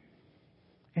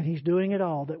 And He's doing it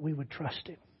all that we would trust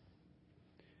Him.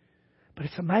 But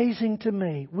it's amazing to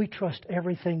me, we trust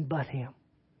everything but Him.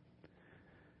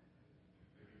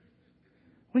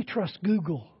 We trust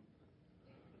Google.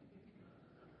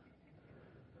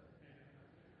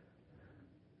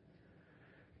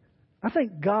 I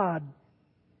think God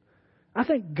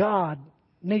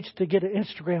needs to get an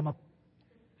Instagram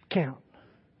account.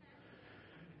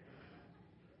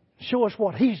 Show us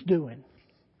what He's doing.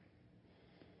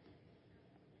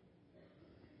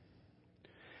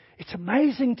 It's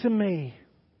amazing to me.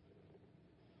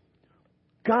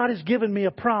 God has given me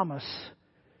a promise,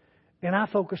 and I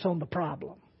focus on the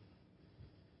problem.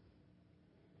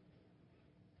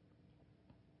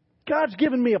 God's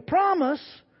given me a promise,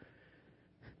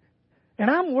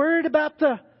 and I'm worried about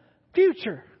the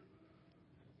future.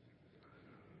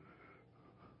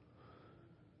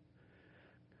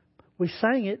 We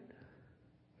sang it.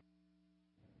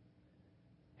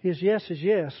 His yes is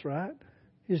yes, right?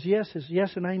 His yes is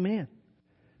yes and amen.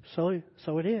 So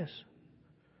it is.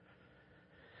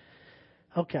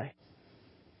 Okay.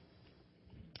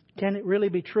 Can it really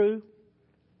be true?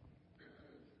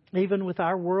 Even with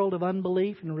our world of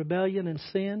unbelief and rebellion and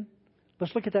sin?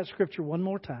 Let's look at that scripture one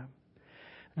more time.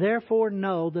 Therefore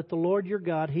know that the Lord your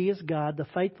God, He is God, the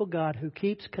faithful God who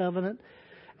keeps covenant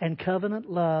and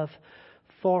covenant love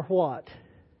for what?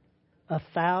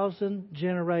 1,000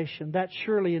 generations. That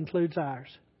surely includes ours.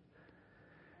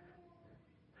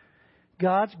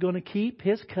 God's going to keep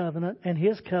His covenant and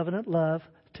His covenant love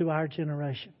to our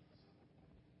generation.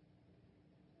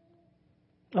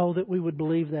 Oh, that we would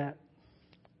believe that.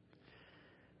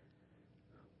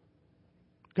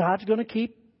 God's going to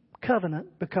keep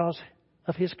covenant because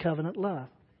of His covenant love.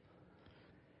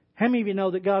 How many of you know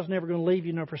that God's never going to leave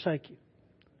you nor forsake you?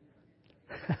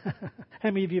 How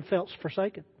many of you felt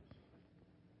forsaken?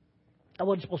 I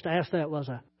wasn't supposed to ask that, was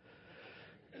I?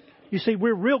 You see,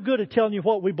 we're real good at telling you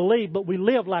what we believe, but we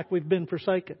live like we've been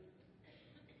forsaken.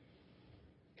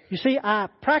 You see, I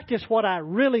practice what I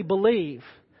really believe,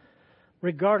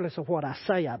 regardless of what I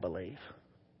say I believe.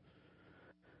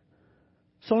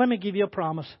 So let me give you a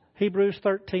promise. Hebrews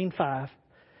 13:5.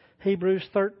 Hebrews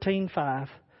 13:5,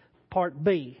 part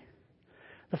B.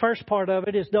 The first part of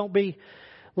it is don't be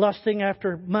lusting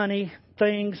after money,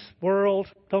 things, world.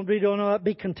 Don't be doing that.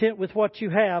 Be content with what you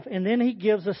have. And then he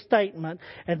gives a statement.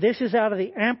 And this is out of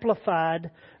the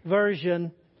Amplified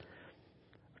version,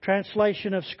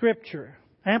 translation of Scripture.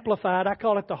 Amplified, I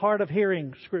call it the hard of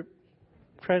hearing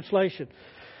translation.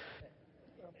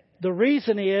 The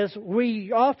reason is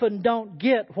we often don't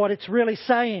get what it's really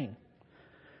saying.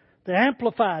 The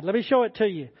Amplified, let me show it to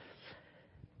you.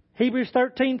 Hebrews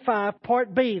 13:5,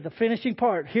 part B, the finishing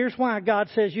part. Here's why God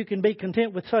says you can be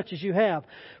content with such as you have.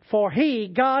 For He,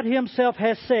 God Himself,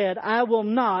 has said, I will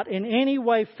not in any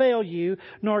way fail you,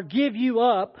 nor give you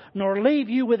up, nor leave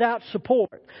you without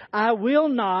support. I will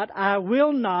not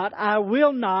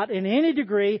in any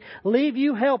degree leave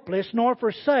you helpless, nor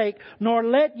forsake, nor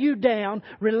let you down,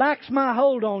 relax my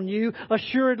hold on you,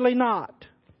 assuredly not.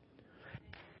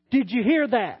 Did you hear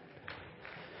that?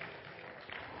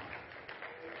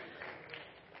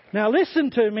 Now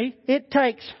listen to me. It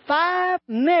takes 5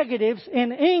 negatives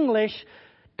in English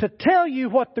to tell you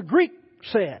what the Greek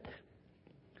said.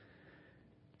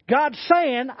 God's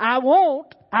saying, I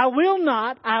won't, I will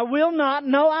not,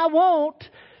 no I won't,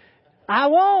 I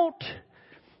won't,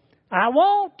 I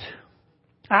won't,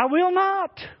 I will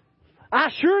not, I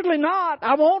assuredly not,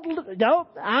 I won't, no,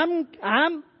 I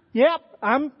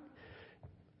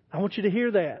want you to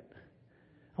hear that.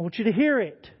 I want you to hear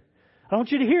it. I want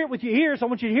you to hear it with your ears. I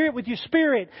want you to hear it with your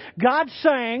spirit. God's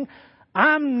saying,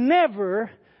 I'm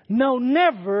never going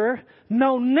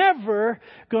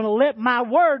to let my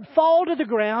word fall to the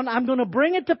ground. I'm going to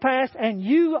bring it to pass, and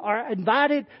you are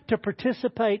invited to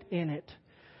participate in it.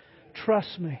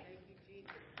 Trust me.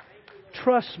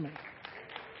 Trust me.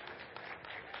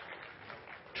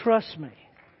 Trust me.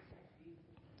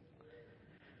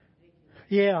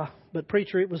 Yeah, but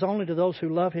preacher, it was only to those who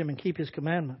love Him and keep His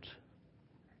commandments.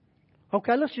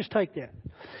 Okay, let's just take that.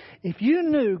 If you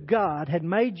knew God had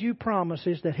made you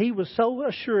promises that He would so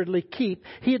assuredly keep,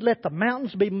 He'd let the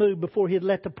mountains be moved before He'd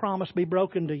let the promise be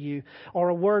broken to you or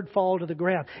a word fall to the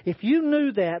ground. If you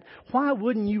knew that, why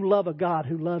wouldn't you love a God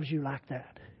who loves you like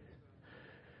that?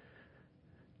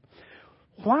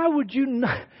 Why would you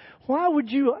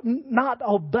not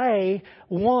obey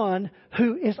one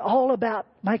who is all about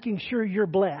making sure you're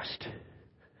blessed,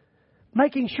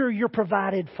 making sure you're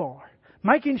provided for,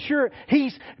 making sure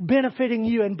He's benefiting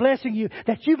you and blessing you,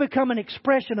 that you become an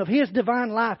expression of His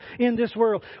divine life in this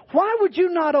world? Why would you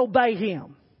not obey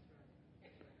Him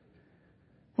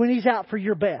when He's out for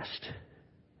your best?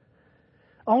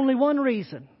 Only one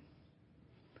reason: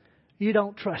 you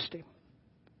don't trust Him.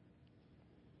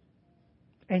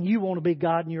 And you want to be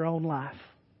God in your own life.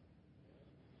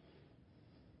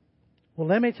 Well,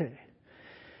 let me tell you.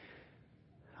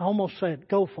 I almost said,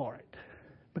 go for it.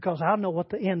 Because I know what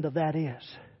the end of that is.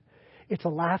 It's a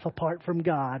life apart from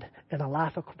God, and a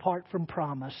life apart from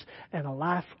promise, and a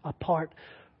life apart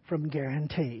from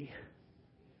guarantee.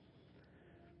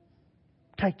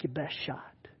 Take your best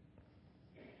shot.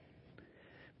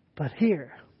 But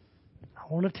here, I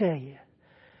want to tell you,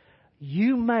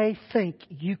 you may think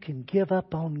you can give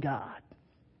up on God.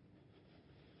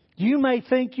 You may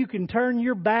think you can turn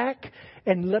your back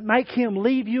and make Him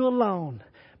leave you alone.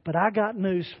 But I got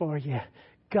news for you.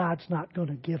 God's not going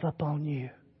to give up on you.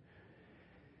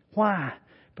 Why?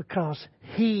 Because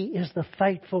He is the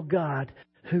faithful God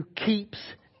who keeps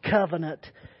covenant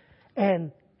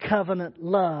and covenant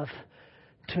love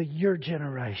to your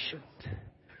generation.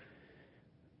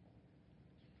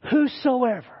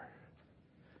 Whosoever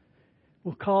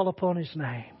will call upon His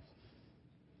name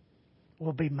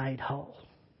will be made whole.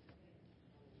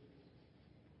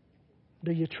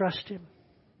 Do you trust Him?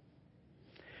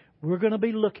 We're going to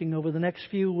be looking over the next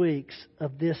few weeks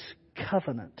of this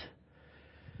covenant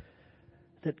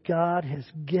that God has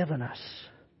given us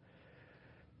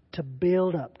to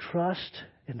build up trust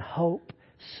and hope,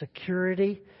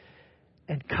 security,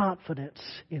 and confidence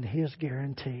in His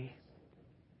guarantee.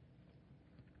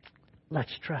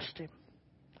 Let's trust Him.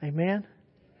 Amen?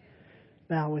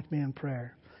 Bow with me in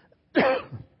prayer.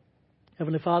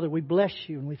 Heavenly Father, we bless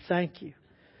You and we thank You.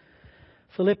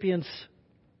 Philippians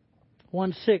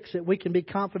 1:6, that we can be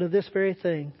confident of this very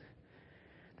thing,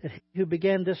 that He who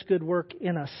began this good work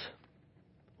in us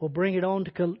will bring it on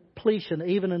to completion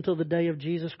even until the day of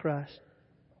Jesus Christ.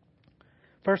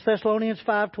 1 Thessalonians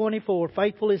 5:24,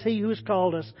 faithful is He who has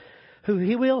called us, who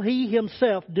He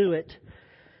Himself do it.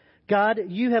 God,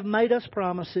 You have made us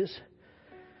promises.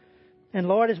 And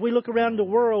Lord, as we look around the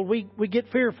world, we get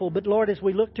fearful. But Lord, as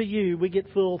we look to You, we get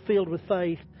filled with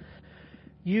faith.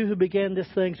 You who began this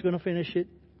thing is going to finish it.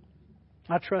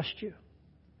 I trust You.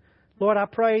 Lord, I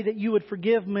pray that You would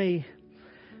forgive me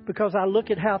because I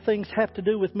look at how things have to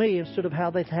do with me instead of how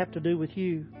they have to do with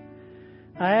You.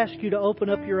 I ask You to open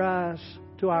up Your eyes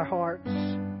to our hearts,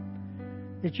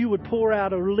 that You would pour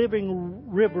out a living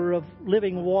river of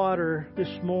living water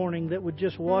this morning that would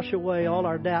just wash away all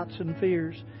our doubts and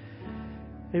fears.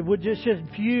 It would just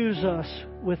infuse us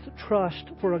with trust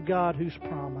for a God who's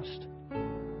promised.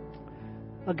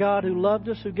 A God who loved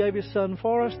us, who gave His Son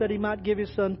for us, that He might give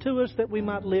His Son to us, that we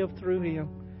might live through Him.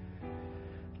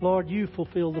 Lord, You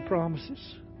fulfill the promises.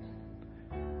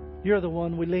 You're the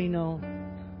one we lean on.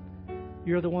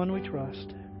 You're the one we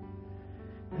trust.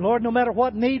 Lord, no matter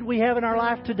what need we have in our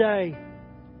life today,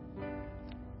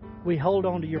 we hold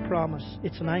on to your promise.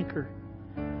 It's an anchor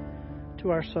to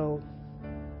our soul.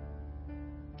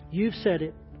 You've said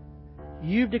it.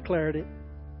 You've declared it.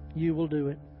 You will do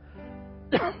it.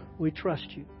 We trust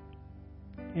you.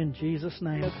 In Jesus'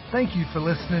 name. Thank you for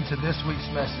listening to this week's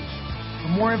message. For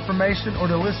more information or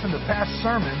to listen to past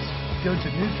sermons, go to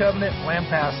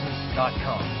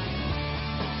newcovenantlampasas.com.